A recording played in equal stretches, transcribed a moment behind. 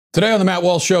Today on the Matt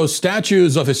Walsh Show,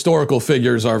 statues of historical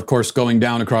figures are, of course, going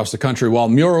down across the country, while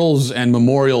murals and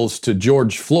memorials to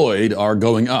George Floyd are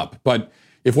going up. But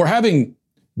if we're having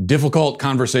difficult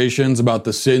conversations about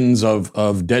the sins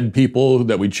of dead people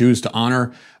that we choose to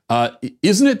honor,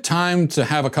 isn't it time to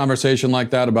have a conversation like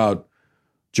that about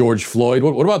George Floyd?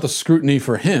 What about the scrutiny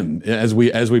for him as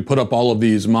we put up all of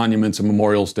these monuments and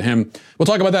memorials to him? We'll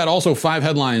talk about that. Also, 5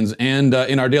 headlines, and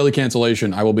in our daily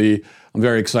cancellation, I'm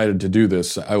very excited to do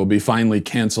this. I will be finally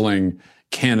canceling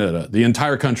Canada. The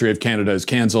entire country of Canada is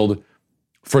canceled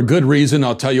for good reason.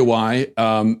 I'll tell you why.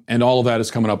 And all of that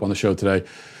is coming up on the show today.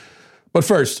 But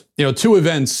first, 2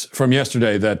 events from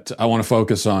yesterday that I want to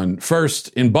focus on. First,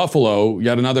 in Buffalo,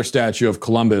 yet another statue of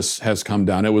Columbus has come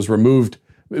down. It was removed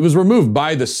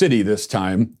by the city this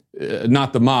time,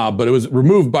 not the mob, but it was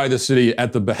removed by the city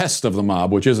at the behest of the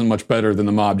mob, which isn't much better than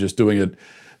the mob just doing it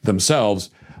themselves.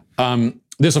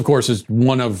 This, of course, is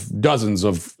one of dozens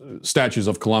of statues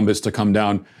of Columbus to come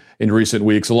down in recent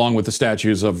weeks, along with the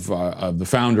statues of the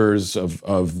founders,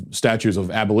 of statues of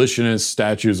abolitionists,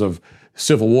 statues of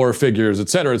Civil War figures, et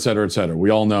cetera, et cetera, et cetera. We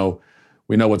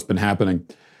know what's been happening.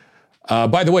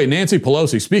 By the way, Nancy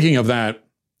Pelosi, speaking of that,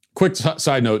 quick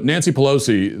side note, Nancy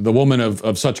Pelosi, the woman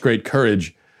of such great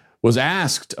courage, was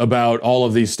asked about all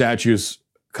of these statues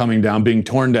coming down, being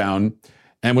torn down,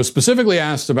 and was specifically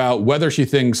asked about whether she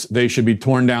thinks they should be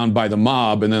torn down by the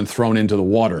mob and then thrown into the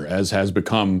water, as has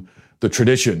become the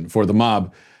tradition for the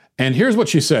mob. And here's what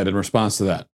she said in response to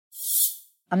that.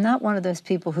 I'm not one of those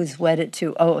people who's wedded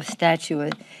to, a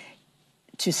statue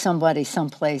to somebody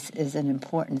someplace is an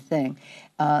important thing.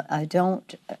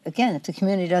 If the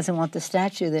community doesn't want the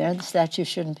statue there, the statue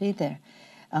shouldn't be there.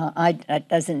 That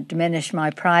doesn't diminish my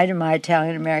pride in my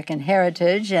Italian-American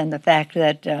heritage and the fact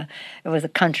that it was a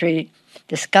country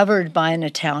discovered by an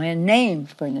Italian, named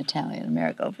for an Italian,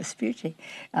 Amerigo Vespucci.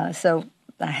 So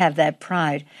I have that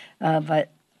pride, but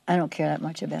I don't care that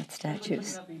much about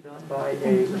statues. Shouldn't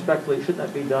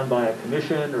that be done by a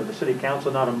commission or the city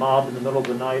council, not a mob in the middle of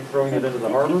the night throwing it into the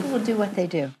harbor? People will do what they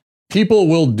do. People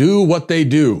will do what they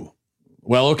do.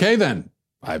 Well, okay then.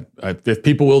 If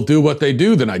people will do what they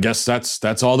do, then I guess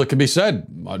that's all that can be said.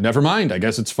 Never mind. I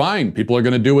guess it's fine. People are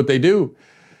going to do what they do.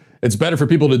 It's better for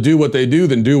people to do what they do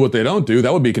than do what they don't do.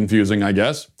 That would be confusing, I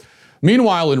guess.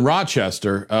 Meanwhile, in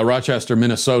Rochester,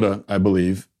 Minnesota, I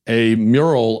believe, a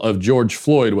mural of George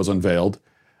Floyd was unveiled.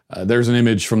 There's an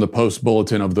image from the Post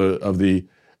Bulletin of the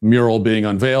mural being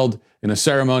unveiled in a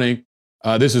ceremony.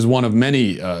 This is one of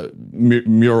many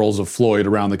murals of Floyd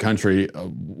around the country.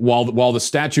 While the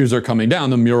statues are coming down,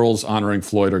 the murals honoring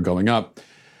Floyd are going up.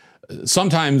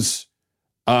 Sometimes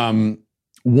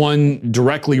one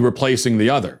directly replacing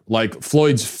the other. Like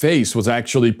Floyd's face was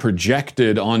actually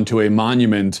projected onto a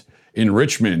monument in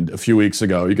Richmond a few weeks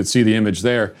ago. You could see the image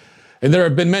there. And there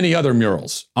have been many other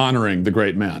murals honoring the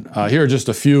great man. Here are just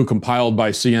a few compiled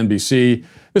by CNBC.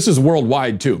 This is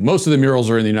worldwide, too. Most of the murals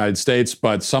are in the United States,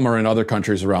 but some are in other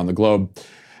countries around the globe.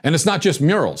 And it's not just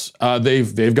murals.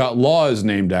 They've got laws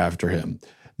named after him.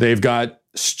 They've got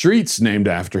streets named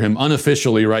after him,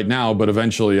 unofficially right now, but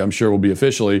eventually I'm sure will be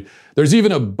officially. There's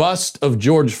even a bust of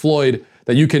George Floyd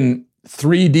that you can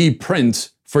 3D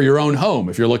print for your own home.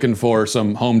 If you're looking for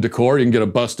some home decor, you can get a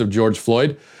bust of George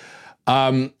Floyd.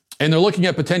 And they're looking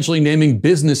at potentially naming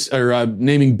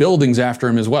naming buildings after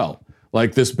him as well,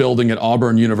 like this building at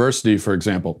Auburn University, for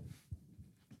example.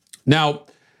 Now,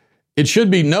 it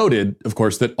should be noted, of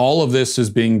course, that all of this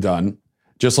is being done,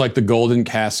 just like the golden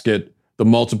casket, the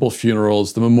multiple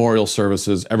funerals, the memorial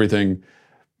services, everything.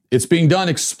 It's being done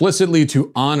explicitly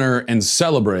to honor and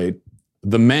celebrate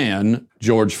the man,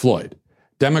 George Floyd.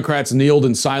 Democrats kneeled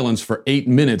in silence for 8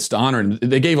 minutes to honor him.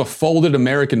 They gave a folded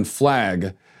American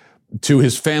flag to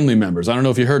his family members. I don't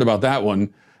know if you heard about that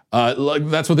one.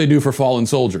 That's what they do for fallen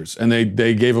soldiers. And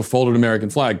they gave a folded American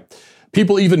flag.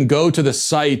 People even go to the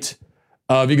site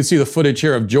of, you can see the footage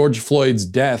here, of George Floyd's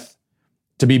death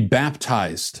to be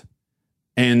baptized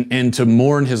and to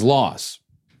mourn his loss.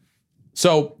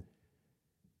 So,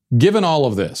 given all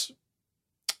of this,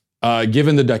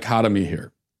 given the dichotomy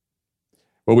here,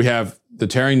 where we have the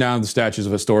tearing down of the statues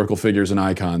of historical figures and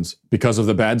icons because of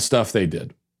the bad stuff they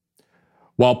did,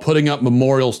 while putting up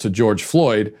memorials to George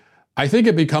Floyd, I think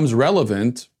it becomes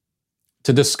relevant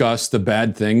to discuss the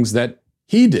bad things that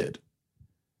he did.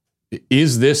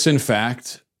 Is this, in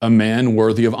fact, a man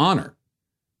worthy of honor?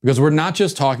 Because we're not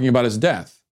just talking about his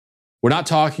death. We're not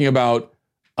talking about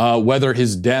whether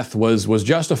his death was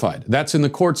justified. That's in the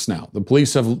courts now. The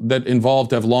police that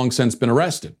involved have long since been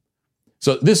arrested.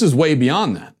 So this is way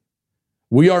beyond that.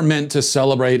 We are meant to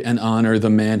celebrate and honor the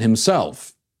man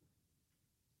himself.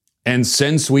 And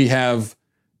since we have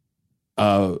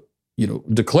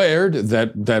declared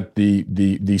that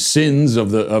the sins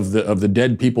of the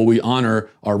dead people we honor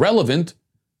are relevant,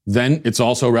 then it's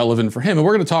also relevant for him. And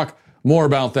we're going to talk more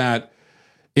about that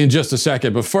in just a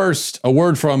second. But first, a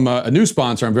word from a new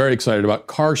sponsor I'm very excited about,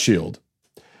 CarShield.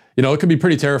 It can be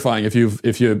pretty terrifying if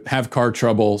you have car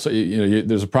trouble. So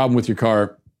there's a problem with your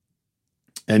car,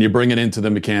 and you bring it into the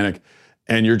mechanic,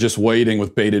 and you're just waiting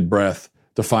with bated breath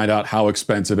to find out how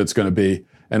expensive it's going to be.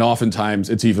 And oftentimes,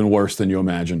 it's even worse than you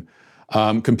imagine.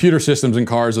 Computer systems in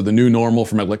cars are the new normal,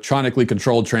 from electronically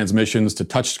controlled transmissions to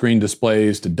touchscreen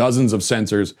displays to dozens of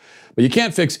sensors. But you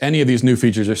can't fix any of these new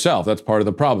features yourself. That's part of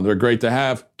the problem. They're great to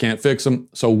have, can't fix them.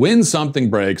 So when something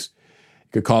breaks,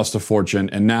 it could cost a fortune,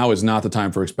 and now is not the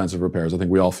time for expensive repairs. I think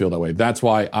we all feel that way. That's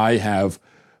why I have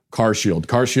CarShield.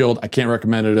 CarShield, I can't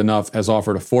recommend it enough, has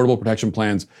offered affordable protection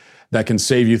plans that can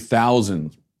save you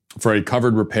thousands for a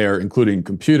covered repair, including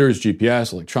computers,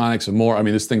 GPS, electronics, and more. I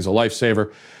mean, this thing's a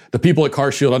lifesaver. The people at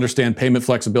CarShield understand payment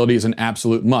flexibility is an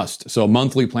absolute must. So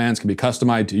monthly plans can be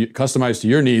customized to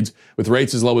your needs with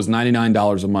rates as low as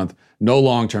 $99 a month. No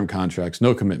long-term contracts,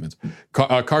 no commitments.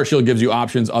 CarShield gives you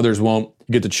options others won't.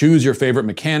 You get to choose your favorite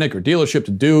mechanic or dealership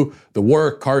to do the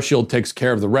work. CarShield takes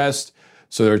care of the rest.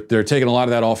 So they're taking a lot of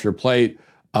that off your plate.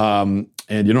 And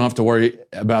you don't have to worry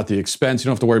about the expense. You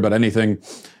don't have to worry about anything.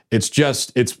 It's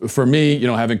for me,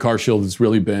 having CarShield has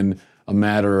really been a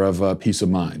matter of peace of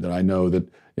mind, that I know that,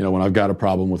 when I've got a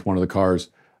problem with one of the cars,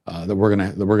 that we're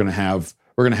gonna have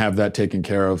that taken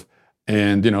care of.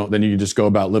 And, then you can just go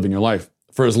about living your life.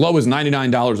 For as low as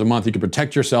 $99 a month, you can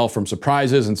protect yourself from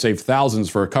surprises and save thousands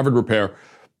for a covered repair.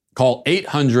 Call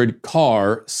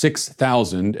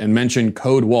 800-CAR-6000 and mention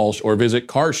code Walsh, or visit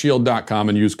carshield.com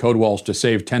and use code Walsh to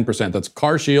save 10%. That's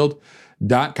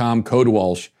carshield.com, code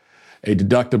Walsh. A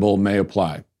deductible may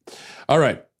apply. All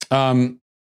right.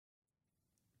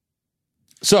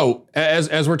 So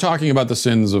as we're talking about the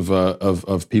sins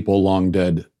of people long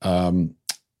dead,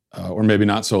 or maybe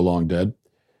not so long dead,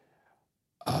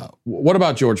 what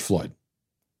about George Floyd?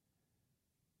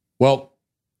 Well,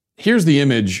 here's the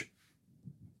image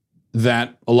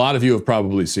that a lot of you have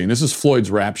probably seen. This is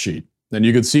Floyd's rap sheet. And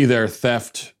you can see there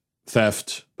theft,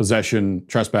 possession,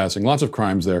 trespassing, lots of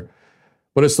crimes there.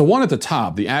 But it's the one at the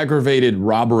top, the aggravated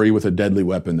robbery with a deadly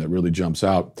weapon, that really jumps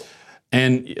out.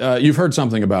 And you've heard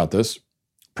something about this,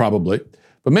 probably,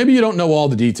 but maybe you don't know all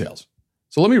the details.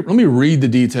 So let me read the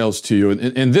details to you.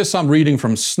 And this I'm reading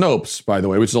from Snopes, by the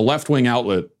way, which is a left-wing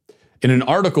outlet, in an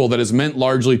article that is meant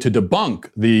largely to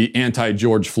debunk the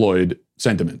anti-George Floyd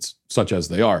sentiments, such as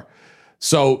they are.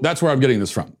 So that's where I'm getting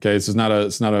this from. Okay, this is not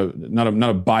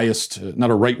a biased, not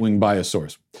a right-wing biased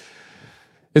source.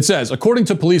 It says, according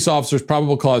to police officers'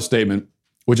 probable cause statement,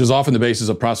 which is often the basis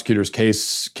of prosecutors'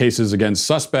 cases against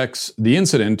suspects, the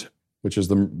incident, which is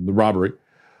the robbery,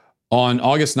 on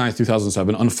August 9th,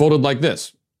 2007, unfolded like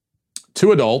this.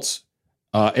 Two adults,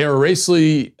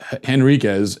 Araceli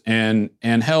Henriquez and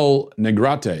Angel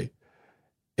Negrete,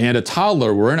 and a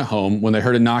toddler were in a home when they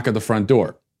heard a knock at the front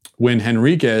door. When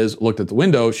Henriquez looked at the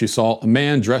window, she saw a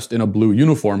man dressed in a blue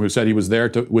uniform who said he was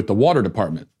there with the water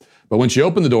department. But when she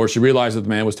opened the door, she realized that the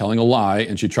man was telling a lie,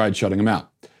 and she tried shutting him out.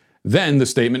 Then the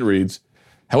statement reads,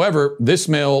 however, this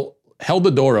male held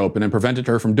the door open and prevented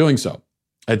her from doing so.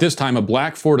 At this time, a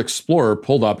black Ford Explorer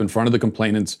pulled up in front of the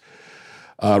complainant's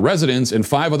residence, and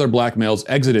 5 other black males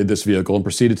exited this vehicle and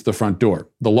proceeded to the front door.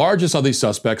 The largest of these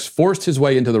suspects forced his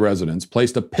way into the residence,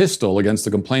 placed a pistol against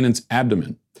the complainant's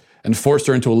abdomen, and forced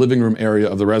her into a living room area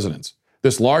of the residence.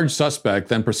 This large suspect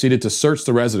then proceeded to search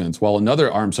the residence, while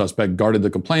another armed suspect guarded the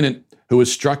complainant, who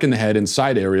was struck in the head and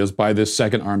side areas by this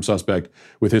second armed suspect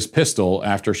with his pistol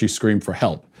after she screamed for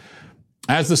help.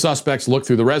 As the suspects looked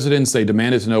through the residence, they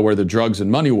demanded to know where the drugs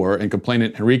and money were, and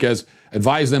complainant Henriquez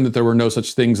advised them that there were no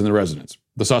such things in the residence.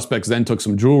 The suspects then took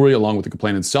some jewelry along with the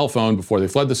complainant's cell phone before they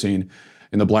fled the scene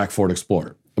in the black Ford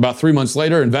Explorer. About 3 months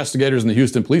later, investigators in the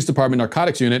Houston Police Department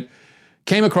Narcotics Unit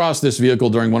came across this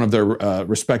vehicle during one of their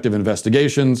respective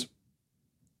investigations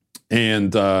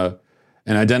and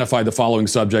identified the following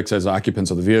subjects as occupants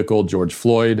of the vehicle. George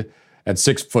Floyd. At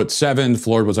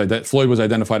 6'7", Floyd was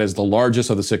identified as the largest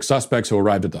of the 6 suspects who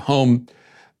arrived at the home.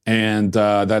 And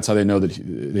that's how they know that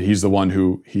he's the one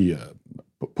who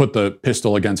put the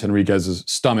pistol against Henriquez's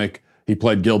stomach. He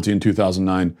pled guilty in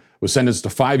 2009, was sentenced to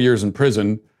 5 years in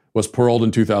prison, was paroled in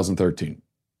 2013.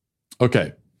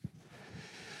 Okay.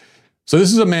 So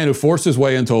this is a man who forced his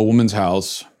way into a woman's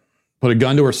house, put a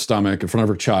gun to her stomach in front of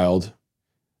her child,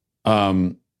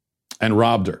 and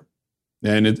robbed her.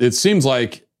 And it seems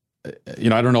like,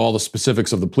 I don't know all the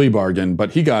specifics of the plea bargain,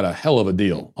 but he got a hell of a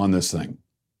deal on this thing.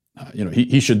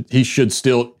 He should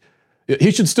still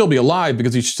He should still be alive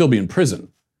because he should still be in prison.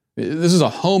 This is a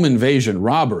home invasion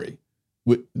robbery.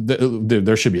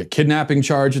 There should be a kidnapping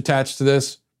charge attached to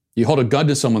this. You hold a gun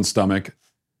to someone's stomach,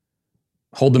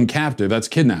 hold them captive, that's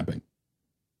kidnapping.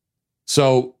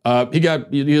 So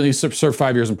he served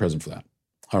 5 years in prison for that.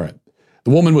 All right.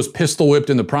 The woman was pistol whipped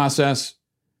in the process.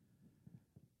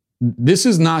 This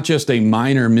is not just a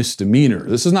minor misdemeanor.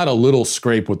 This is not a little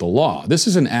scrape with the law. This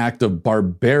is an act of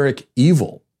barbaric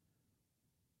evil.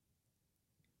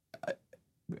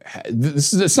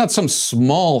 It's not some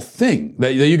small thing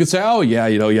that you could say, oh yeah,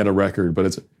 you had a record,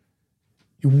 but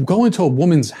you go into a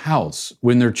woman's house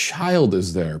when their child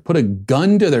is there, put a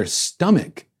gun to their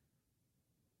stomach.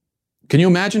 Can you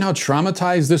imagine how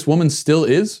traumatized this woman still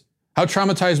is? How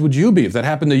traumatized would you be if that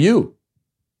happened to you?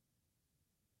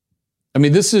 I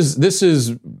mean, this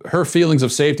is her feelings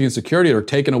of safety and security are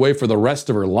taken away for the rest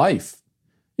of her life.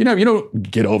 You don't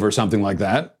get over something like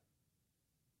that.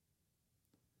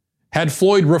 Had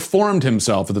Floyd reformed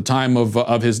himself at the time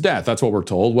of his death? That's what we're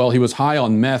told. Well, he was high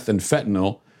on meth and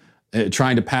fentanyl,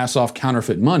 trying to pass off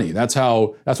counterfeit money. That's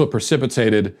what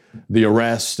precipitated the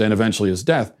arrest and eventually his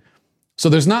death. So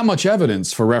there's not much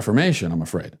evidence for reformation, I'm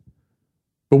afraid.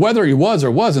 But whether he was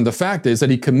or wasn't, the fact is that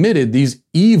he committed these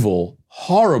evil,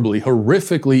 horribly,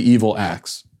 horrifically evil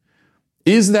acts.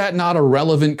 Is that not a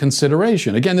relevant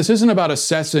consideration? Again, this isn't about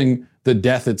assessing the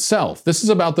death itself. This is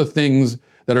about the things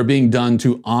that are being done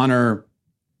to honor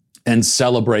and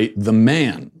celebrate the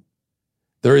man.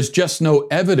 There is just no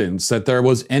evidence that there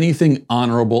was anything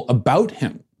honorable about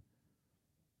him.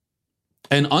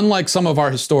 And unlike some of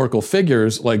our historical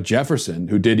figures like Jefferson,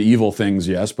 who did evil things,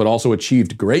 yes, but also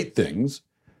achieved great things,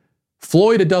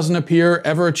 Floyd, it doesn't appear,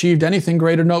 ever achieved anything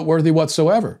great or noteworthy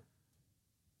whatsoever.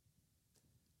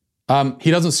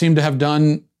 He doesn't seem to have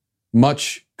done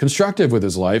much constructive with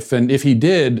his life, and if he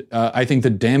did, I think the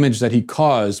damage that he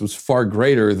caused was far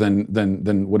greater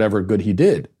than whatever good he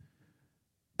did.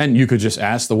 And you could just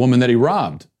ask the woman that he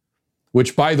robbed,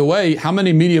 which, by the way, how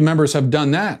many media members have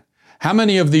done that? How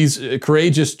many of these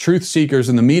courageous truth seekers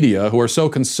in the media who are so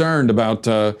concerned about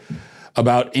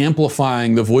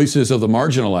amplifying the voices of the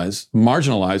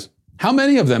marginalized, how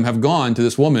many of them have gone to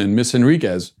this woman, Miss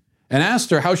Enriquez, and asked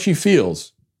her how she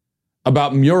feels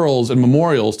about murals and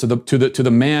memorials to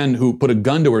the man who put a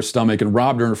gun to her stomach and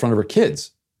robbed her in front of her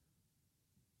kids?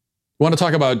 You want to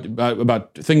talk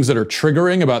about things that are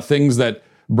triggering, about things that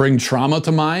bring trauma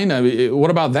to mind? I mean,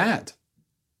 what about that?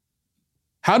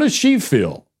 How does she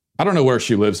feel? I don't know where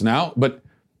she lives now, but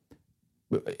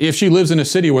if she lives in a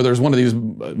city where there's one of these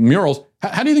murals,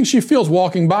 how do you think she feels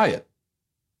walking by it?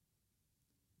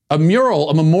 A mural,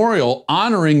 a memorial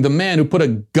honoring the man who put a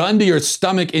gun to your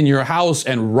stomach in your house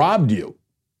and robbed you.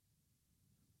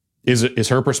 Is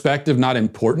her perspective not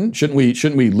important? Shouldn't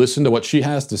we listen to what she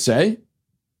has to say?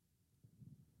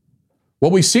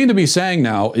 What we seem to be saying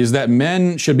now is that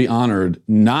men should be honored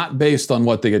not based on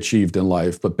what they achieved in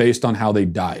life, but based on how they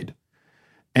died.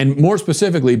 And more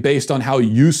specifically, based on how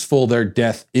useful their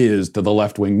death is to the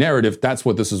left-wing narrative. That's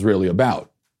what this is really about.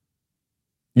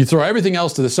 You throw everything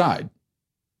else to the side.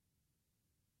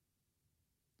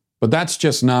 But that's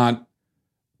just not,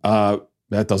 that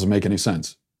doesn't make any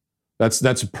sense.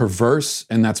 That's perverse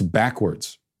and that's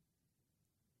backwards.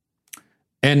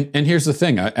 And here's the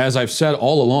thing, as I've said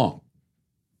all along,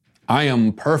 I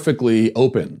am perfectly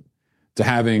open to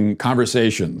having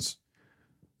conversations,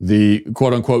 the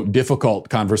quote unquote difficult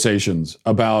conversations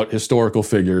about historical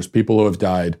figures, people who have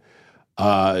died,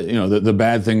 the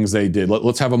bad things they did.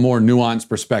 Let's have a more nuanced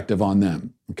perspective on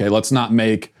them. Okay, let's not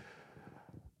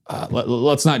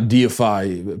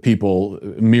deify people,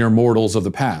 mere mortals of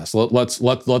the past.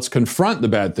 Let's confront the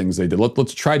bad things they did.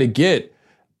 Let's try to get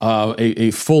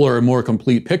a fuller and more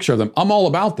complete picture of them. I'm all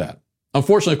about that.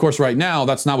 Unfortunately, of course, right now,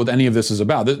 that's not what any of this is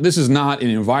about. This is not an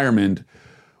environment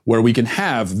where we can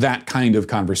have that kind of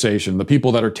conversation. The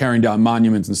people that are tearing down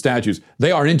monuments and statues,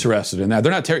 they aren't interested in that.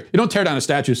 They're not. You don't tear down a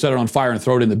statue, set it on fire, and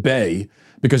throw it in the bay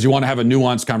because you want to have a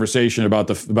nuanced conversation about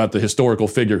the historical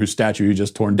figure whose statue you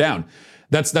just torn down.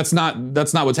 That's not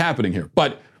what's happening here.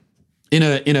 But in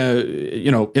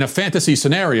a fantasy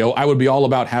scenario, I would be all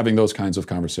about having those kinds of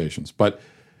conversations. But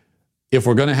if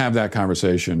we're going to have that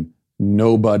conversation,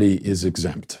 nobody is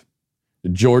exempt.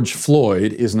 George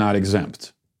Floyd is not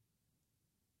exempt.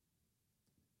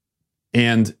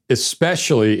 And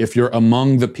especially if you're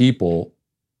among the people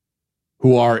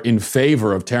who are in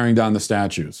favor of tearing down the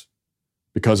statues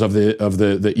because of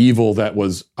the evil that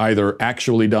was either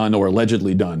actually done or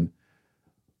allegedly done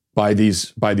by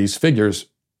these figures,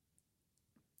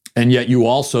 and yet you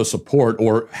also support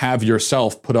or have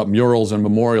yourself put up murals and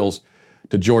memorials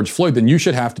to George Floyd, then you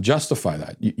should have to justify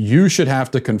that. You should have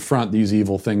to confront these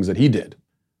evil things that he did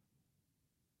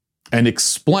and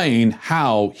explain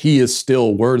how he is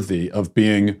still worthy of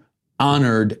being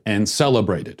honored and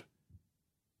celebrated,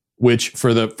 which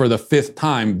for the fifth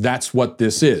time, that's what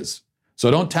this is. So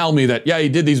don't tell me that, yeah, he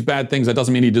did these bad things. That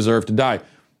doesn't mean he deserved to die.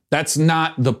 That's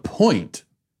not the point.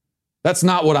 That's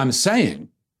not what I'm saying.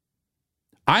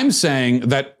 I'm saying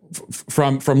that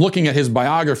from looking at his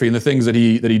biography and the things that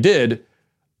he did,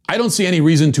 I don't see any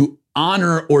reason to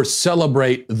honor or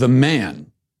celebrate the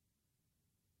man.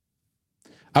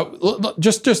 Let's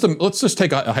just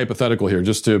take a hypothetical here,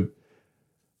 just to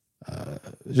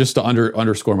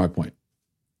underscore my point.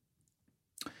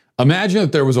 Imagine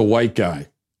that there was a white guy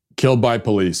killed by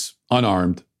police,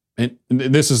 unarmed, and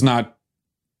this is not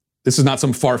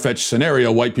some far-fetched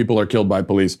scenario. White people are killed by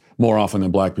police more often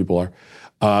than black people are.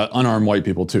 Unarmed white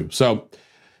people too. So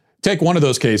take one of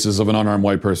those cases of an unarmed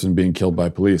white person being killed by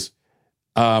police.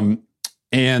 And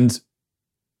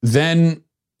then,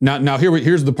 now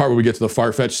here's the part where we get to the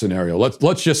far-fetched scenario.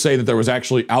 Let's just say that there was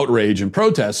actually outrage and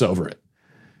protests over it.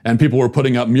 And people were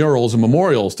putting up murals and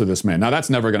memorials to this man. Now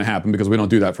that's never going to happen because we don't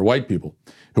do that for white people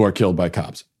who are killed by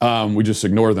cops. We just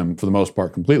ignore them for the most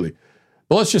part completely.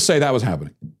 But let's just say that was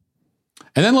happening.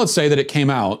 And then let's say that it came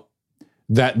out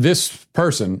that this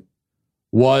person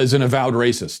was an avowed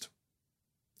racist.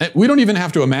 We don't even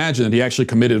have to imagine that he actually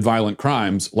committed violent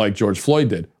crimes like George Floyd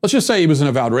did. Let's just say he was an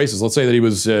avowed racist. Let's say that he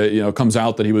was, comes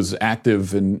out that he was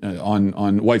active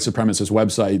on white supremacist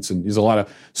websites, and there's a lot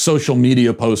of social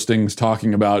media postings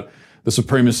talking about the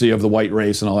supremacy of the white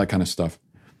race and all that kind of stuff.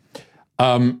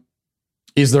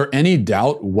 Is there any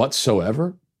doubt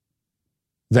whatsoever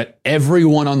that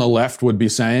everyone on the left would be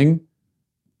saying,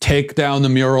 take down the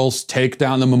murals, take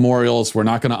down the memorials, we're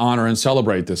not going to honor and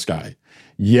celebrate this guy?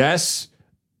 Yes,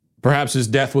 perhaps his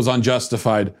death was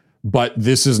unjustified, but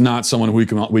this is not someone we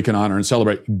can honor and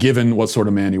celebrate, given what sort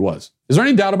of man he was. Is there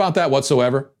any doubt about that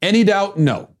whatsoever? Any doubt?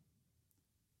 No.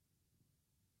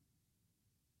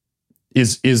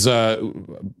 Is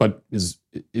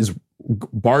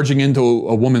barging into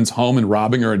a woman's home and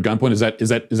robbing her at gunpoint, is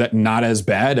that not as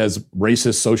bad as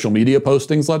racist social media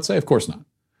postings, let's say? Of course not.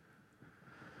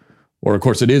 Or of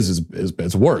course it is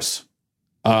worse.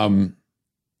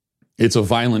 It's a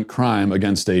violent crime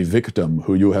against a victim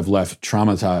who you have left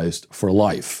traumatized for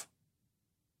life,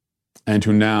 and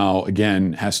who now,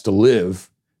 again, has to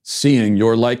live seeing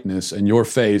your likeness and your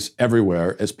face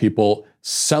everywhere as people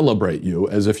celebrate you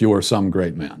as if you were some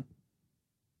great man.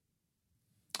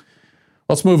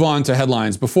 Let's move on to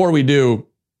headlines. Before we do,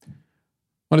 I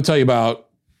want to tell you about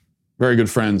very good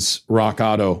friends, Rock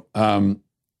Auto.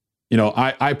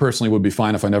 I personally would be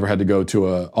fine if I never had to go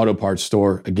to an auto parts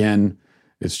store again.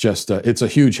 It's just, it's a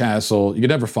huge hassle. You can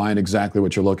never find exactly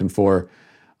what you're looking for.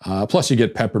 Plus you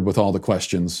get peppered with all the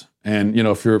questions. And,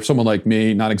 if you're someone like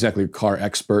me, not exactly a car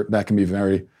expert, that can be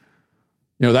very,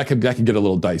 that could get a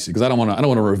little dicey, because I don't want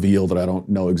to reveal that I don't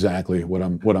know exactly what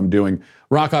I'm doing.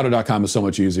 RockAuto.com is so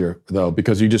much easier though,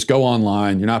 because you just go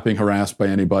online, you're not being harassed by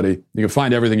anybody. You can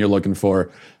find everything you're looking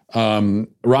for.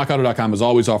 RockAuto.com has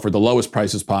always offered the lowest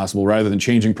prices possible rather than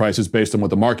changing prices based on what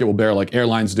the market will bear like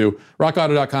airlines do.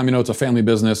 RockAuto.com, it's a family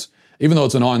business. Even though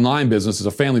it's an online business, it's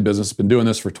a family business. It's been doing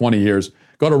this for 20 years.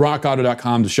 Go to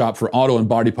RockAuto.com to shop for auto and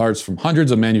body parts from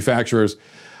hundreds of manufacturers.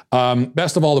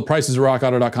 Best of all, the prices at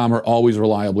RockAuto.com are always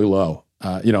reliably low.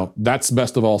 That's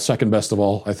best of all. Second best of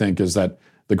all, I think, is that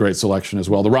the great selection as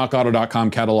well. The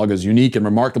RockAuto.com catalog is unique and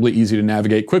remarkably easy to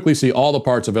navigate. Quickly see all the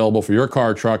parts available for your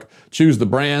car or truck. Choose the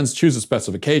brands, choose the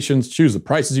specifications, choose the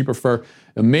prices you prefer.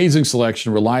 Amazing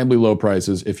selection, reliably low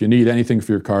prices. If you need anything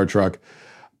for your car or truck,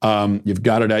 you've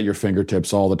got it at your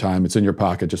fingertips all the time. It's in your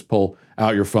pocket. Just pull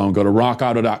out your phone. Go to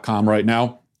RockAuto.com right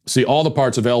now. See all the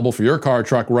parts available for your car or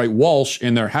truck. Write Walsh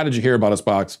in their How Did You Hear About Us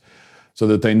box so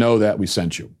that they know that we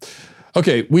sent you.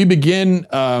 Okay, we begin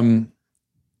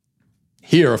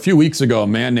here. A few weeks ago, a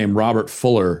man named Robert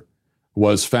Fuller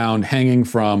was found hanging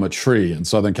from a tree in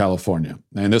Southern California.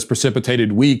 And this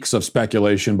precipitated weeks of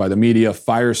speculation by the media,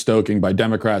 fire-stoking by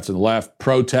Democrats and the left,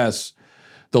 protests.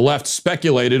 The left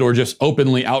speculated or just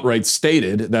openly outright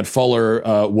stated that Fuller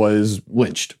was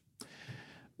lynched.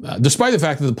 Despite the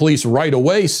fact that the police right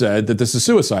away said that this is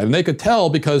suicide. And they could tell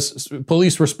because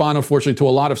police respond, unfortunately, to a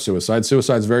lot of suicide.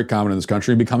 Suicide is very common in this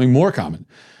country and becoming more common.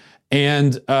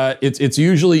 And it's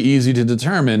usually easy to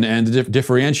determine and to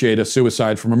differentiate a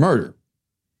suicide from a murder.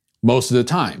 Most of the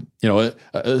time,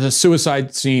 a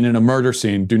suicide scene and a murder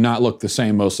scene do not look the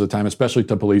same most of the time, especially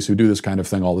to police who do this kind of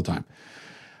thing all the time.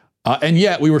 And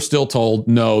yet we were still told,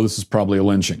 no, this is probably a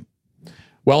lynching.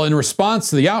 Well, in response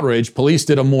to the outrage, police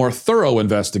did a more thorough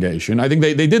investigation. I think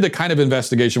they did the kind of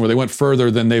investigation where they went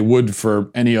further than they would for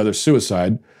any other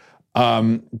suicide,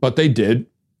 but they did.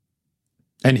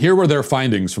 And here were their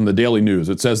findings from the Daily News.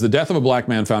 It says the death of a black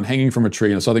man found hanging from a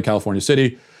tree in a Southern California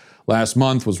city last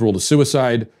month was ruled a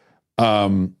suicide.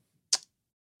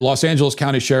 Los Angeles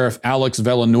County Sheriff Alex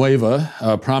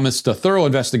Villanueva promised a thorough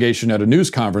investigation at a news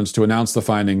conference to announce the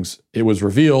findings. It was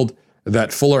revealed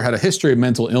that Fuller had a history of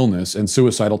mental illness and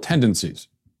suicidal tendencies.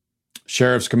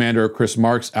 Sheriff's Commander Chris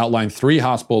Marks outlined 3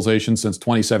 hospitalizations since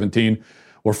 2017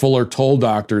 where Fuller told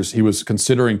doctors he was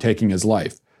considering taking his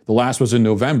life. The last was in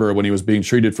November when he was being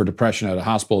treated for depression at a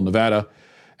hospital in Nevada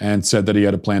and said that he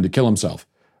had a plan to kill himself.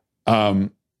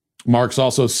 Marks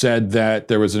also said that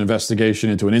there was an investigation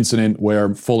into an incident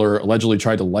where Fuller allegedly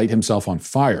tried to light himself on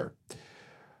fire.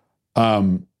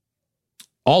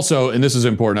 Also, and this is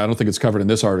important, I don't think it's covered in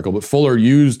this article, but Fuller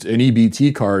used an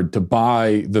EBT card to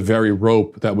buy the very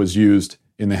rope that was used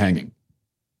in the hanging.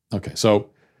 Okay, so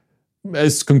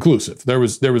it's conclusive. There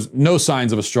was no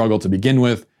signs of a struggle to begin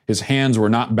with. His hands were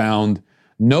not bound.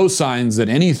 No signs that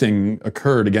anything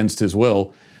occurred against his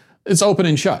will. It's open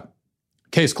and shut.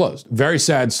 Case closed. Very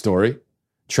sad story.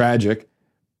 Tragic.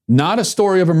 Not a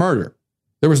story of a murder.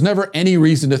 There was never any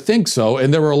reason to think so,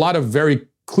 and there were a lot of very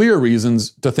clear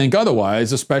reasons to think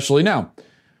otherwise, especially now.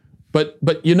 But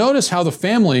you notice how the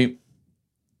family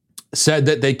said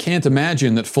that they can't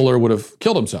imagine that Fuller would have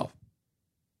killed himself.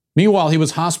 Meanwhile, he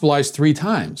was hospitalized 3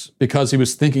 times because he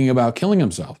was thinking about killing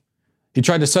himself. He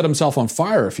tried to set himself on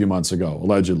fire a few months ago,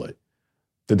 allegedly.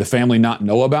 Did the family not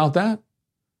know about that?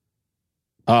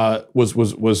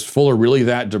 Was Fuller really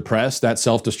that depressed, that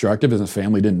self-destructive, and the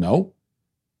family didn't know?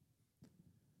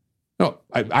 No,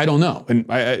 I don't know, and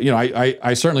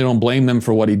I certainly don't blame them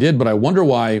for what he did. But I wonder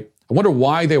why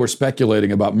they were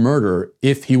speculating about murder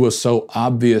if he was so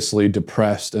obviously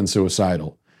depressed and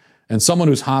suicidal, and someone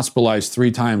who's hospitalized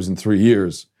 3 times in 3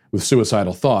 years with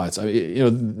suicidal thoughts.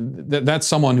 That's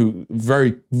someone who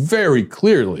very, very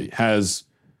clearly has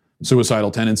suicidal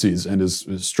tendencies and is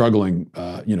struggling,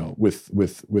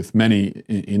 with many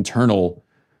internal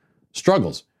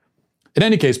struggles. In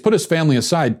any case, put his family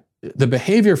aside, the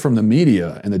behavior from the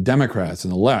media and the Democrats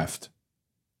and the left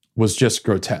was just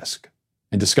grotesque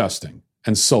and disgusting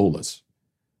and soulless.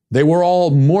 They were all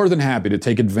more than happy to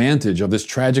take advantage of this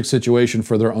tragic situation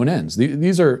for their own ends.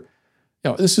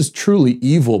 This is truly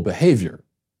evil behavior.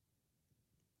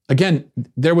 Again,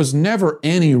 there was never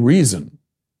any reason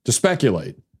to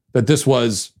speculate that this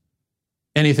was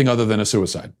anything other than a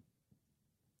suicide.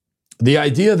 The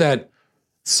idea that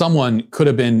someone could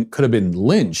have been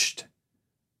lynched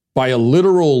by a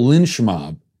literal lynch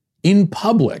mob in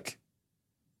public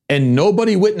and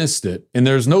nobody witnessed it and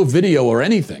there's no video or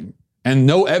anything and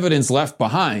no evidence left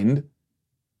behind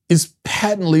is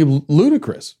patently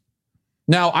ludicrous.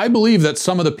 Now, I believe that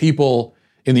some of the people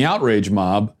in the outrage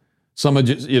mob, some of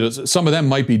them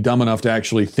might be dumb enough to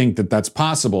actually think that that's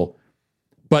possible.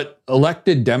 But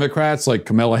elected Democrats like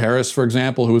Kamala Harris, for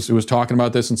example, who was talking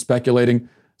about this and speculating,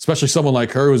 especially someone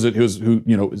like her who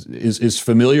is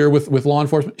familiar with law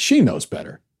enforcement, she knows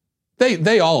better.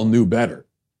 They all knew better.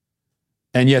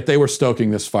 And yet they were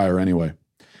stoking this fire anyway.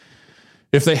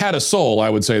 If they had a soul, I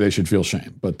would say they should feel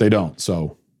shame, but they don't,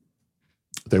 so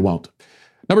they won't.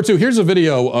 Number 2, here's a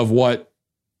video of what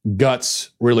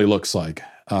guts really looks like.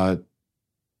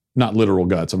 Not literal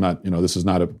guts. This is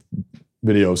not a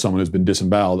video of someone who's been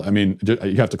disemboweled. I mean,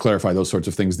 you have to clarify those sorts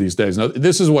of things these days. Now,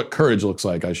 this is what courage looks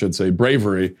like, I should say.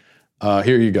 Bravery.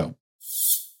 Here you go.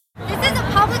 This is a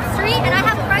public street, and I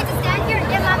have a right to stand here and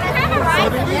get my message right.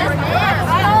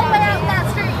 All the way out that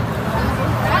street.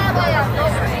 All the way out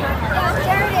that street.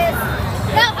 There it is.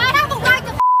 Now, I have a right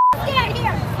to stand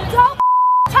here. Don't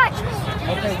touch me.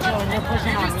 Okay, chill. You're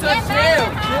pushing on. You just touched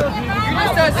him. You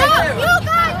just touched him. You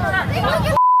guys,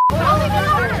 you can only get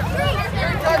over the street.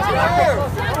 You're touching her.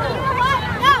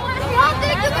 No, you don't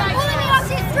think you can bully me off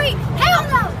this street? Hell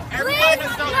no.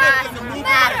 Police lives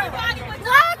matter.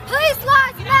 Black police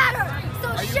lives matter. So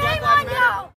shame on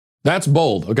you. That's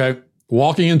bold, okay?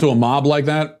 Walking into a mob like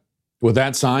that with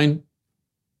that sign,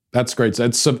 that's great.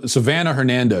 That's Savannah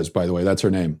Hernandez, by the way. That's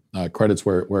her name. Credits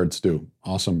where it's due.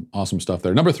 Awesome stuff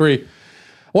there. Number 3, I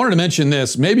wanted to mention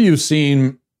this. Maybe you've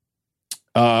seen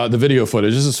the video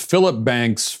footage. This is Philip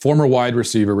Banks, former wide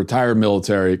receiver, retired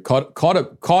military,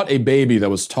 caught a baby that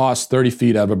was tossed 30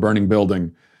 feet out of a burning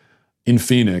building in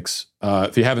Phoenix.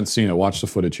 If you haven't seen it, watch the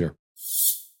footage here.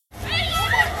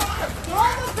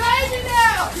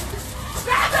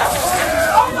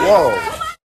 Whoa.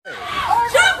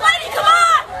 Jump, lady, come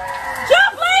on!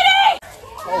 Jump, lady!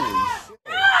 Holy shit.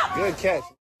 Good catch.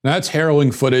 Now, that's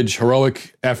harrowing footage,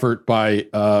 heroic effort by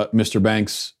Mr.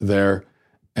 Banks there.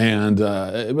 And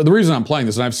the reason I'm playing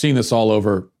this, and I've seen this all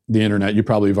over the internet, you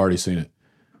probably have already seen it.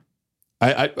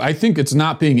 I think it's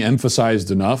not being emphasized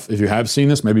enough. If you have seen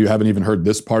this, maybe you haven't even heard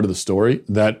this part of the story,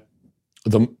 that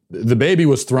the baby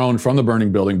was thrown from the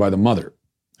burning building by the mother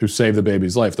who saved the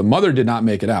baby's life. The mother did not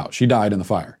make it out. She died in the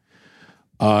fire.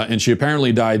 And she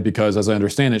apparently died because, as I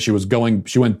understand it,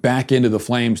 she went back into the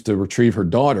flames to retrieve her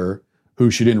daughter,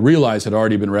 who she didn't realize had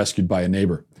already been rescued by a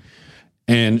neighbor.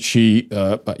 And she,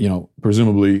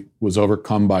 presumably was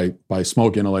overcome by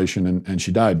smoke inhalation and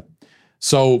she died.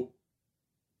 So,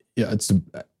 yeah, it's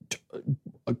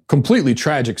a completely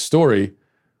tragic story,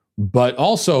 but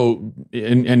also,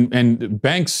 and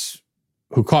Banks,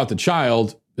 who caught the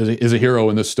child, is a hero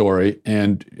in this story,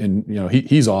 and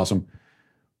he's awesome.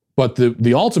 But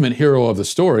the ultimate hero of the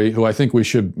story, who I think we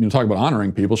should talk about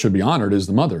honoring people, should be honored, is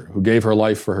the mother who gave her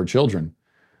life for her children.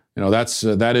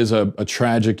 That is a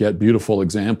tragic yet beautiful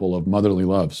example of motherly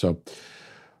love. So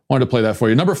wanted to play that for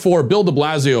you. Number 4, Bill de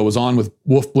Blasio was on with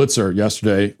Wolf Blitzer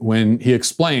yesterday when he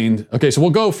explained, okay, so we'll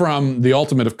go from the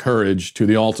ultimate of courage to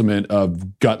the ultimate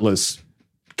of gutless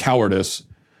cowardice.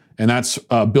 And that's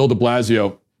Bill de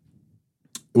Blasio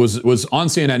was on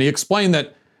CNN. He explained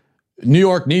that New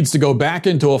York needs to go back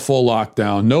into a full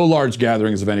lockdown, no large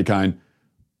gatherings of any kind,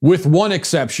 with one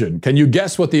exception. Can you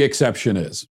guess what the exception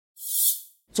is?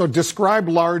 So describe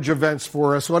large events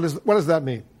for us. What does that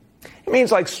mean? It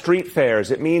means like street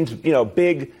fairs. It means,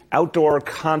 big outdoor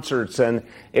concerts, and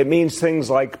it means things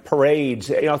like parades.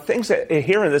 Things that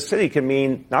here in the city can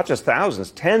mean not just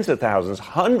thousands, tens of thousands,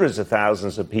 hundreds of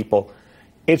thousands of people.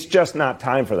 It's just not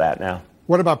time for that now.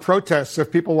 What about protests?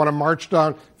 If people want to march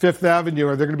down Fifth Avenue,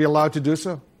 are they going to be allowed to do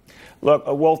so? Look,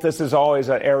 Wolf, this is always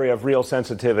an area of real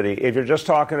sensitivity. If you're just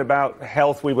talking about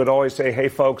health, we would always say, hey,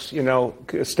 folks,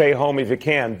 stay home if you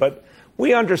can. But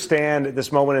we understand at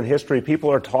this moment in history, people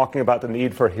are talking about the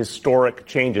need for historic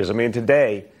changes. I mean,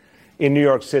 today in New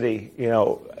York City,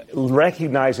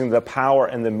 recognizing the power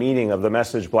and the meaning of the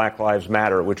message Black Lives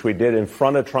Matter, which we did in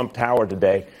front of Trump Tower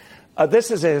today.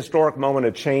 This is a historic moment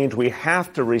of change. We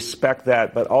have to respect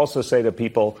that, but also say to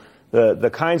people, the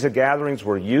kinds of gatherings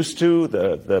we're used to,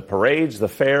 the parades, the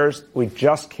fairs, we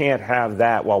just can't have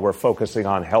that while we're focusing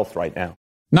on health right now.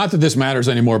 Not that this matters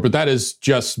anymore, but that is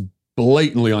just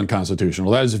blatantly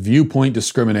unconstitutional. That is viewpoint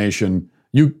discrimination.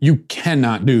 You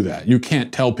cannot do that. You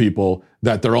can't tell people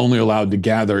that they're only allowed to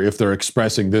gather if they're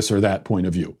expressing this or that point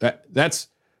of view. That's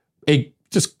a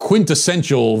just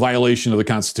quintessential violation of the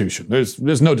Constitution.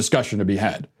 There's no discussion to be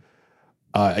had.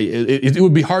 It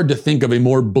would be hard to think of a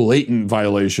more blatant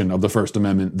violation of the First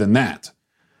Amendment than that.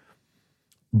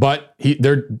 But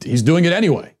he's doing it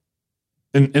anyway.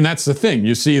 And that's the thing.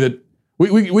 You see that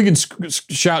we can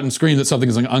shout and scream that something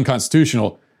is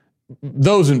unconstitutional.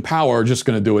 Those in power are just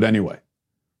going to do it anyway.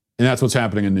 And that's what's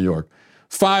happening in New York.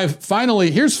 5, finally,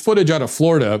 here's footage out of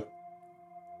Florida.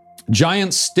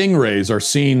 Giant stingrays are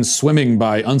seen swimming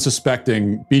by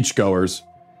unsuspecting beachgoers.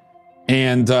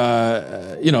 And,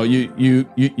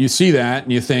 you see that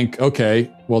and you think,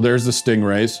 okay, well, there's the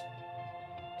stingrays.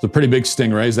 It's a pretty big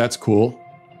stingrays. That's cool.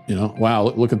 Wow,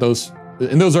 look at those.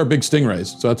 And those are big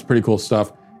stingrays. So that's pretty cool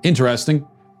stuff. Interesting.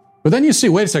 But then you see,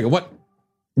 wait a second, what?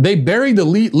 They buried the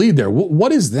lead there.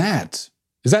 What is that?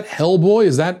 Is that Hellboy?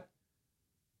 Is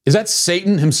that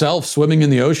Satan himself swimming in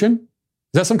the ocean?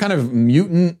 Is that some kind of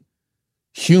mutant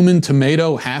human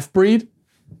tomato half-breed?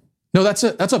 No, that's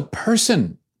a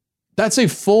person. That's a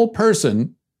full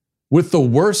person with the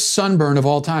worst sunburn of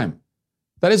all time.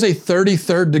 That is a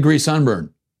 33rd degree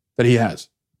sunburn that he has.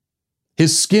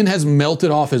 His skin has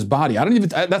melted off his body.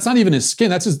 That's not even his skin.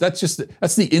 That's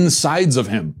the insides of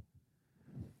him.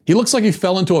 He looks like he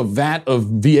fell into a vat of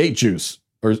V8 juice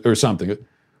or something.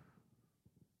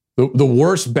 The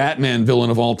worst Batman villain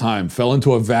of all time fell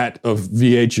into a vat of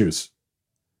V8 juice.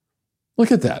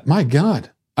 Look at that. My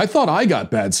God. I thought I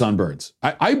got bad sunburns.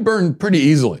 I burn pretty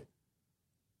easily.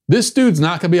 This dude's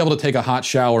not going to be able to take a hot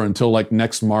shower until like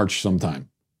next March sometime.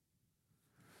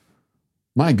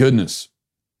 My goodness.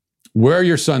 Wear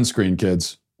your sunscreen,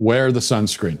 kids. Wear the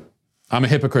sunscreen. I'm a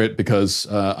hypocrite because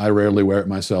I rarely wear it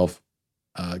myself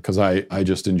because I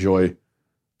just enjoy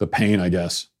the pain, I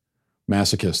guess.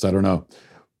 Masochist, I don't know.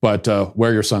 But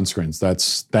wear your sunscreens.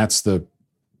 That's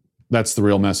the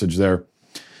real message there.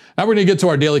 Now we're going to get to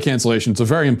our daily cancellation. It's a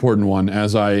very important one,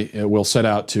 as I will set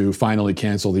out to finally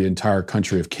cancel the entire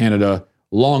country of Canada.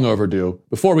 Long overdue.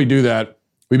 Before we do that,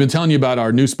 we've been telling you about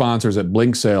our new sponsors at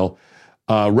Blink Sale,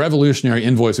 revolutionary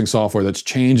invoicing software that's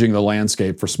changing the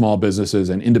landscape for small businesses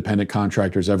and independent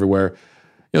contractors everywhere.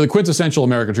 The quintessential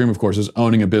American dream, of course, is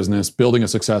owning a business, building a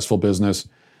successful business.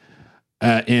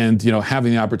 And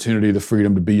having the opportunity, the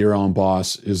freedom to be your own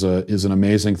boss is an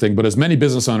amazing thing. But as many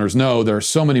business owners know, there are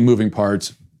so many moving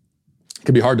parts. It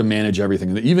can be hard to manage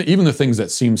everything. And even the things that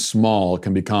seem small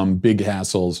can become big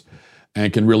hassles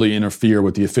and can really interfere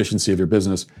with the efficiency of your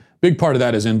business. Big part of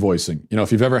that is invoicing.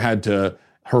 If you've ever had to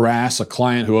harass a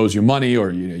client who owes you money, or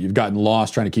you've gotten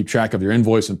lost trying to keep track of your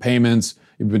invoice and payments,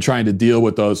 you've been trying to deal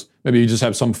with those. Maybe you just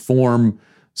have some form,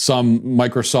 some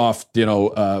Microsoft,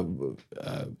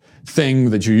 thing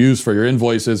that you use for your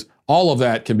invoices. All of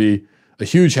that can be a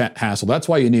huge hassle. That's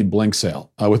why you need Blink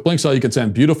Sale. With Blink Sale, you can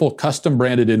send beautiful custom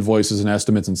branded invoices and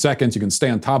estimates in seconds. You can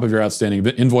stay on top of your outstanding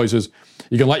invoices.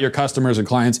 You can let your customers and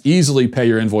clients easily pay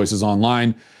your invoices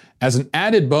online. As an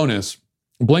added bonus,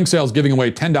 Blink Sale is giving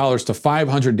away $10 to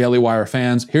 500 Daily Wire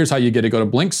fans. Here's how you get it. Go to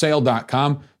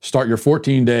blinksale.com, start your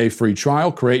 14-day free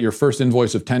trial, create your first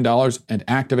invoice of $10, and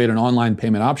activate an online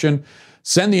payment option.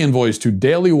 Send the invoice to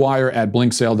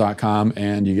dailywire@blinksale.com,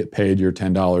 and you get paid your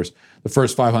 $10. The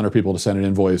first 500 people to send an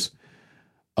invoice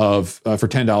for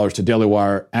 $10 to Daily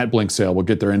Wire at Blink Sale will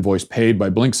get their invoice paid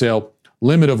by Blink Sale.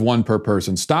 Limit of one per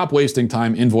person. Stop wasting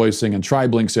time invoicing and try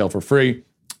Blink Sale for free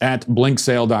at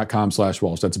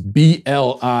blinksale.com/Walsh. That's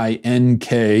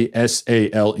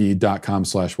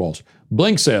BLINKSALE.com/Walsh.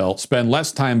 Blink Sale, spend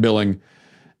less time billing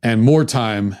and more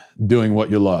time doing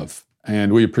what you love.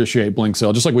 And we appreciate Blink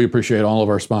Sale, just like we appreciate all of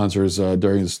our sponsors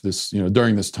during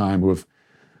this time who have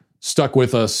stuck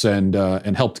with us and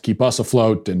helped keep us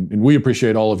afloat. And we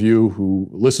appreciate all of you who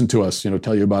listen to us,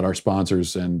 tell you about our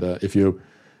sponsors. And if you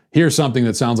hear something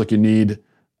that sounds like you need,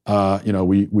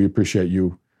 we appreciate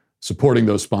you supporting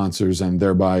those sponsors and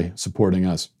thereby supporting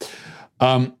us.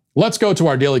 Let's go to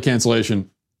our daily cancellation.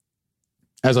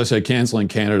 As I said, canceling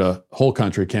Canada, whole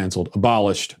country canceled,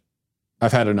 abolished.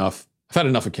 I've had enough. I've had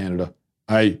enough of Canada.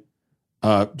 And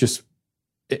let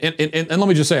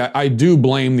me just say, I do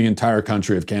blame the entire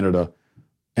country of Canada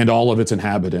and all of its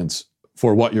inhabitants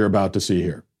for what you're about to see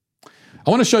here. I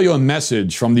want to show you a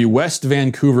message from the West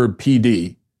Vancouver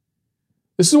PD.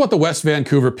 This is what the West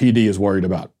Vancouver PD is worried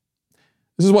about.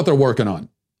 This is what they're working on.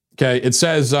 Okay, it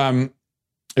says,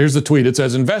 here's the tweet. It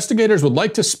says, investigators would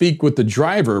like to speak with the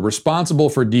driver responsible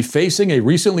for defacing a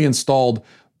recently installed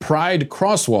Pride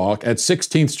crosswalk at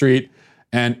 16th Street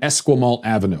and Esquimalt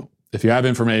Avenue. If you have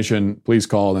information, please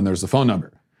call, and there's the phone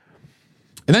number.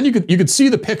 And then you could see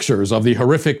the pictures of the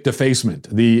horrific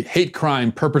defacement, the hate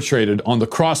crime perpetrated on the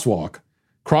crosswalk.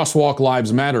 Crosswalk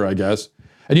Lives Matter, I guess.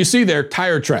 And you see there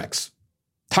tire tracks,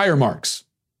 tire marks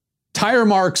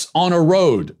on a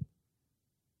road.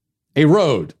 A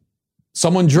road.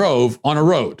 Someone drove on a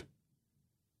road,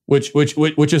 which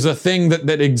is a thing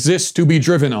that exists to be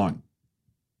driven on.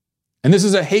 And this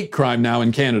is a hate crime now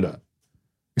in Canada.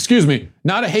 Excuse me,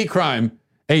 not a hate crime,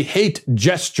 a hate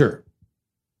gesture.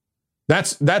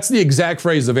 That's the exact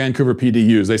phrase the Vancouver PD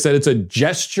used. They said it's a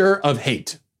gesture of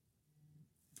hate.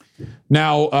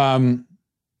 Now,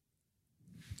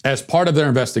 as part of their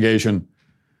investigation,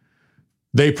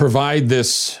 they provide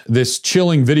this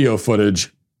chilling video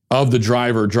footage of the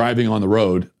driver driving on the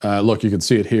road. Look, you can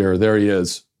see it here. There he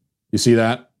is. You see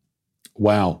that?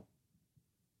 Wow.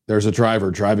 There's a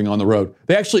driver driving on the road.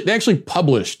 They actually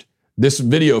published this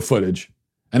video footage,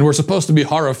 and we're supposed to be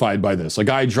horrified by this. A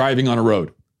guy driving on a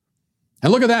road.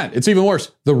 And look at that. It's even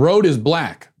worse. The road is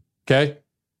black, okay?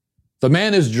 The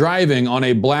man is driving on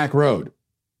a black road.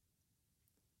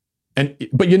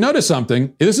 But you notice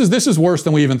something. This is worse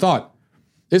than we even thought.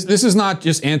 This is not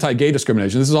just anti-gay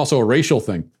discrimination. This is also a racial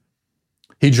thing.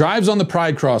 He drives on the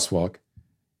Pride crosswalk.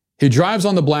 He drives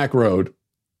on the black road.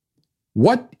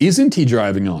 What isn't he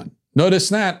driving on? Notice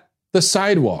that. The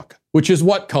sidewalk, which is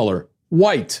what color?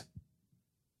 White.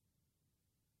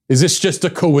 Is this just a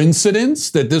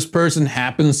coincidence that this person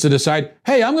happens to decide,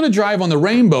 hey, I'm going to drive on the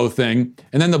rainbow thing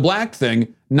and then the black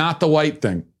thing, not the white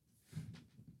thing?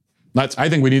 I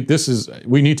think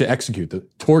we need to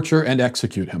execute, torture and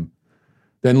execute him.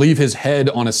 Then leave his head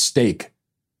on a stake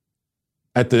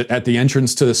at the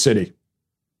entrance to the city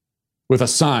with a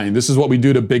sign. This is what we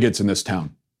do to bigots in this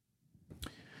town.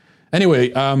 Anyway,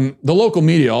 the local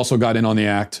media also got in on the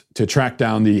act to track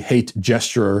down the hate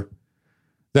gesturer.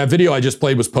 That video I just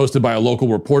played was posted by a local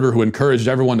reporter who encouraged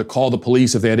everyone to call the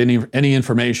police if they had any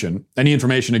information. Any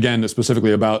information, again,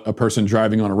 specifically about a person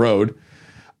driving on a road.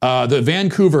 The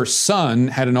Vancouver Sun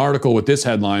had an article with this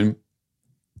headline: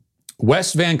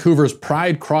 West Vancouver's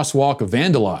Pride crosswalk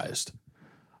vandalized.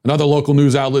 Another local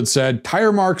news outlet said,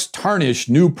 tire marks tarnish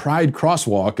new Pride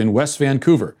crosswalk in West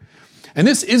Vancouver. And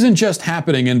this isn't just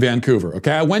happening in Vancouver,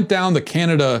 okay? I went down the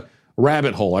Canada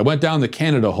rabbit hole. I went down the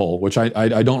Canada hole, which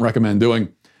I don't recommend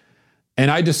doing. And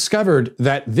I discovered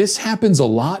that this happens a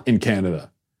lot in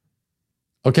Canada.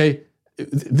 Okay,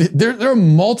 there are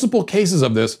multiple cases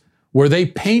of this where they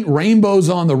paint rainbows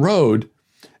on the road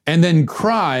and then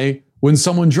cry when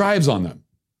someone drives on them.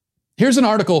 Here's an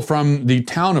article from the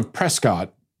town of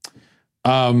Prescott,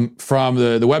 from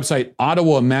the website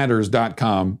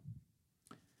ottawamatters.com.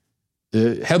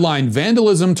 The headline,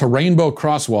 Vandalism to Rainbow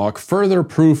Crosswalk, Further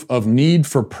Proof of Need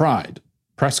for Pride,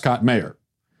 Prescott Mayor.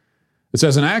 It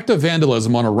says, an act of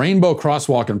vandalism on a rainbow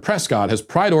crosswalk in Prescott has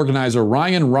Pride organizer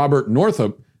Ryan Robert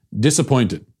Northup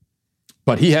disappointed.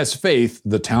 But he has faith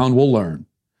the town will learn.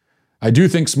 I do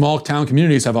think small town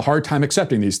communities have a hard time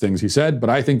accepting these things, he said, but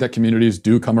I think that communities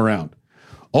do come around.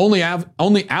 Only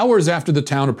hours after the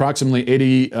town, approximately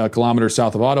 80 kilometers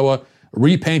south of Ottawa,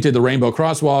 repainted the rainbow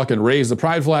crosswalk and raised the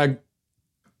pride flag,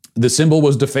 the symbol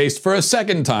was defaced for a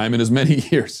second time in as many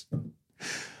years.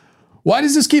 Why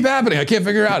does this keep happening? I can't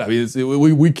figure it out. I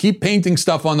mean, we keep painting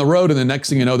stuff on the road, and the next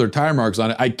thing you know, there are tire marks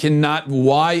on it.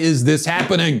 Why is this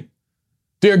happening?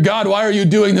 Dear God, why are you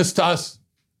doing this to us?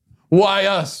 Why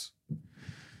us?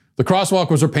 The crosswalk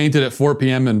was repainted at 4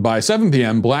 p.m., and by 7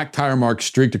 p.m., black tire marks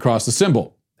streaked across the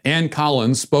symbol. Ann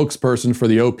Collins, spokesperson for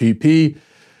the OPP,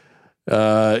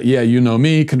 you know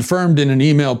me, confirmed in an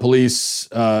email police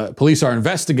are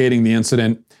investigating the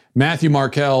incident. Matthew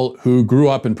Markell, who grew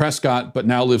up in Prescott but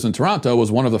now lives in Toronto,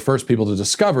 was one of the first people to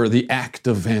discover the act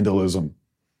of vandalism.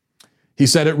 He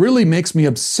said, it really makes me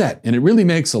upset, and it really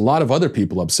makes a lot of other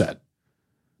people upset,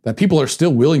 that people are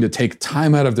still willing to take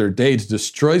time out of their day to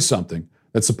destroy something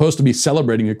that's supposed to be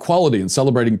celebrating equality and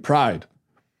celebrating pride.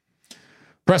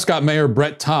 Prescott Mayor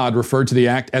Brett Todd referred to the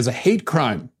act as a hate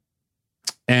crime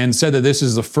and said that this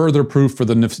is a further proof for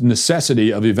the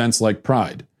necessity of events like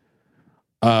Pride.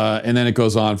 And then it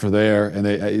goes on for there, and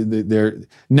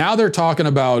they're talking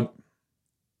about,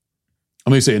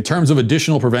 let me say, in terms of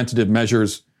additional preventative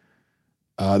measures,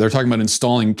 they're talking about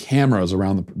installing cameras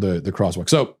around the crosswalk.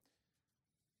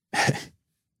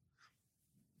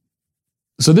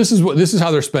 So this is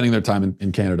how they're spending their time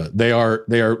in Canada. They are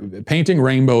painting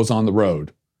rainbows on the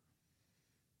road,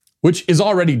 which is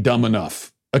already dumb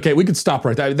enough. Okay, we could stop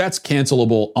right there. That's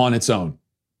cancelable on its own.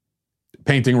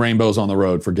 Painting rainbows on the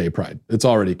road for gay pride. It's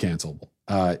already cancelable.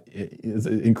 It's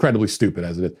incredibly stupid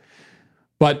as it is.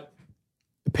 But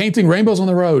painting rainbows on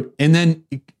the road and then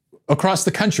across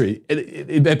the country,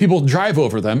 people drive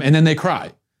over them and then they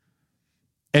cry.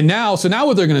 And now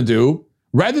what they're going to do,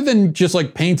 rather than just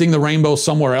like painting the rainbow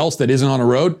somewhere else that isn't on a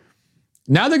road,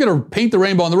 now they're going to paint the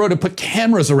rainbow on the road and put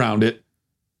cameras around it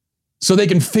so they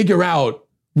can figure out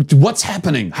what's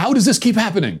happening. How does this keep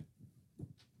happening?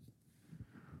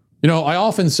 You know, I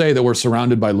often say that we're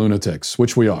surrounded by lunatics,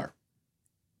 which we are.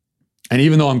 And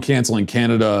even though I'm canceling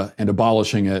Canada and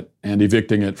abolishing it and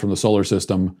evicting it from the solar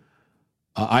system,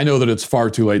 I know that it's far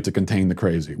too late to contain the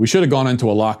crazy. We should have gone into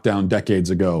a lockdown decades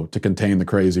ago to contain the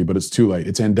crazy, but it's too late.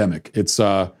 It's endemic.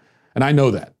 And I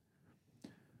know that.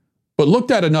 But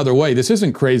looked at another way, this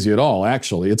isn't crazy at all,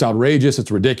 actually. It's outrageous, it's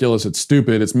ridiculous, it's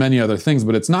stupid, it's many other things,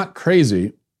 but it's not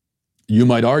crazy, you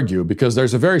might argue, because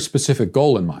there's a very specific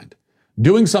goal in mind.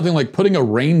 Doing something like putting a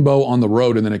rainbow on the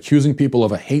road and then accusing people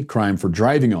of a hate crime for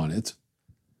driving on it.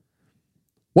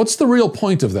 What's the real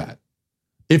point of that?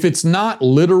 If it's not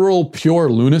literal, pure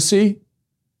lunacy,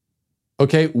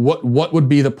 okay, what would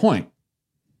be the point?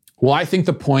 Well, I think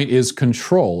the point is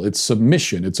control, it's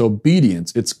submission, it's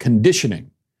obedience, it's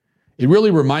conditioning. It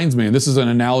really reminds me, and this is an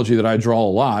analogy that I draw a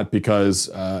lot because,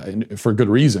 for good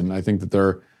reason, I think that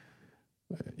they're,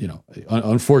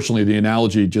 unfortunately, the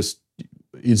analogy just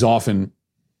is often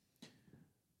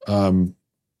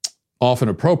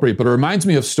appropriate, but it reminds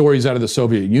me of stories out of the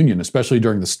Soviet Union, especially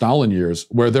during the Stalin years,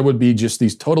 where there would be just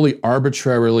these totally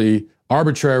arbitrary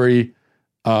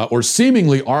or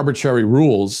seemingly arbitrary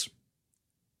rules,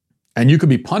 and you could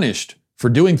be punished for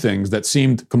doing things that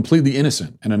seemed completely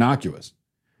innocent and innocuous.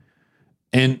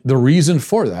 And the reason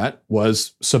for that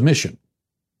was submission,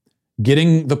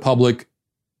 getting the public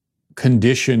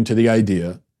conditioned to the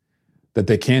idea that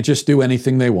they can't just do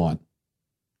anything they want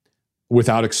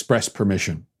without express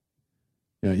permission.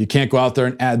 You can't go out there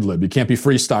and ad-lib. You can't be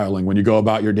freestyling when you go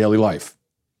about your daily life.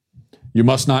 You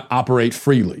must not operate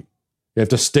freely. You have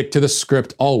to stick to the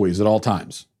script always, at all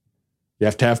times. You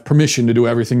have to have permission to do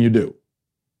everything you do.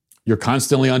 You're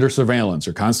constantly under surveillance.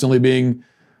 You're constantly being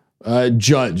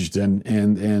judged,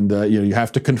 and you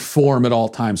have to conform at all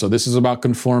times. So this is about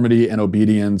conformity and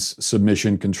obedience,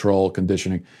 submission, control,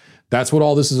 conditioning. That's what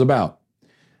all this is about.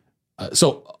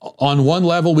 So on one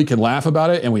level, we can laugh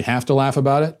about it, and we have to laugh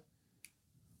about it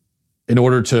in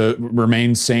order to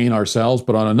remain sane ourselves.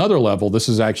 But on another level, this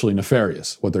is actually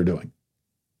nefarious, what they're doing.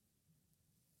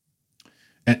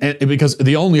 And because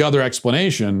the only other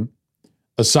explanation,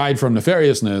 aside from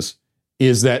nefariousness,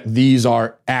 is that these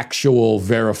are actual,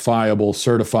 verifiable,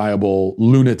 certifiable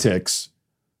lunatics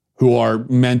who are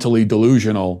mentally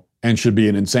delusional and should be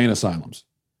in insane asylums.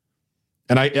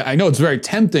 And I know it's very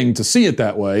tempting to see it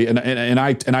that way, and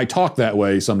I talk that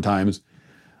way sometimes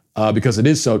because it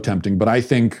is so tempting. But I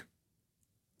think,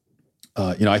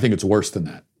 I think it's worse than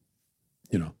that.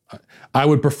 I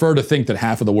would prefer to think that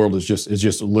half of the world is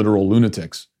just literal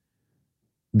lunatics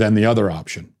than the other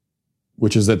option,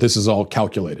 which is that this is all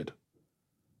calculated.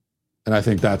 And I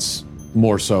think that's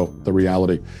more so the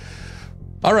reality.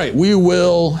 All right, we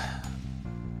will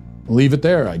leave it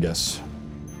there, I guess.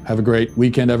 Have a great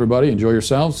weekend, everybody. Enjoy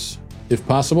yourselves, if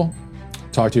possible.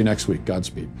 Talk to you next week.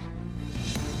 Godspeed.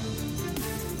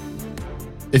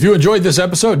 If you enjoyed this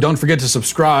episode, don't forget to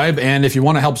subscribe. And if you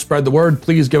want to help spread the word,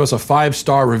 please give us a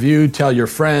 5-star review. Tell your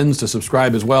friends to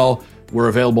subscribe as well. We're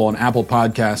available on Apple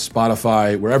Podcasts,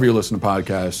 Spotify, wherever you listen to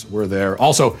podcasts, we're there.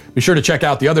 Also, be sure to check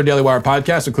out the other Daily Wire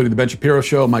podcasts, including The Ben Shapiro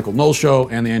Show, Michael Knowles Show,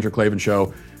 and The Andrew Klavan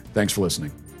Show. Thanks for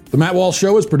listening. The Matt Walsh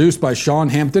Show is produced by Sean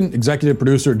Hampton, executive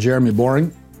producer Jeremy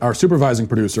Boring. Our supervising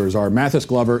producers are Mathis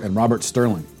Glover and Robert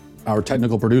Sterling. Our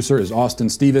technical producer is Austin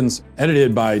Stevens,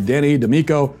 edited by Danny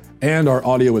D'Amico, and our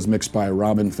audio is mixed by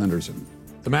Robin Fenderson.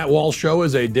 The Matt Walsh Show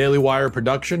is a Daily Wire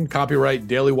production, copyright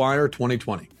Daily Wire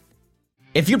 2020.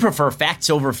 If you prefer facts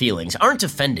over feelings, aren't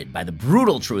offended by the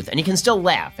brutal truth, and you can still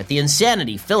laugh at the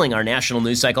insanity filling our national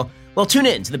news cycle, well, tune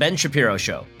in to The Ben Shapiro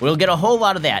Show. We'll get a whole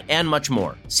lot of that and much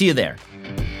more. See you there.